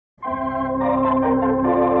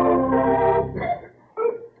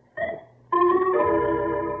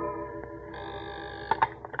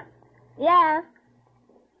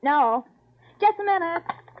minute.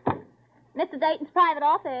 Mr. Dayton's private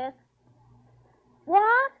office.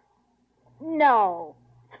 What? No.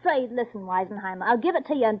 Say, listen, Weisenheimer, I'll give it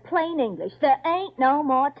to you in plain English. There ain't no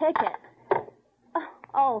more tickets.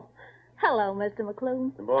 Oh, hello, Mr.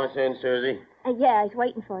 McClune. The boss in, Susie? Yeah, he's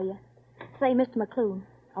waiting for you. Say, Mr. McClune,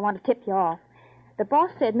 I want to tip you off. The boss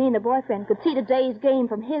said me and the boyfriend could see today's game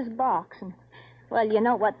from his box, and, well, you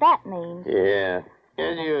know what that means. Yeah.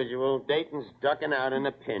 As usual, Dayton's ducking out in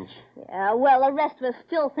a pinch. Yeah, well, the rest of us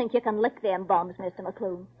still think you can lick them bums, Mr.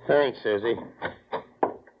 McClune. Thanks, Susie.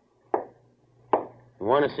 You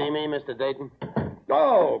want to see me, Mr. Dayton?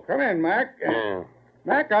 Oh, come in, Mac. Yeah.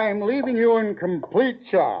 Mac, I'm leaving you in complete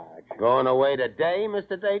charge. Going away today,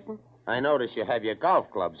 Mr. Dayton? I notice you have your golf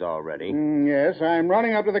clubs already. Yes, I'm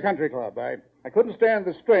running up to the country club. I couldn't stand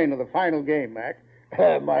the strain of the final game, Mac.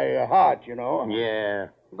 My heart, you know. Yeah.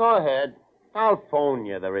 Go ahead. I'll phone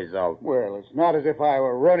you the result. Well, it's not as if I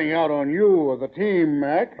were running out on you or the team,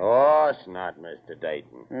 Mac. Of course not, Mr.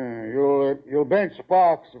 Dayton. You'll bench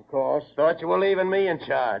Sparks, of course. Thought you were leaving me in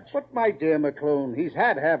charge. But, my dear McClune, he's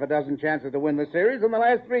had half a dozen chances to win the series in the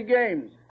last 3 games.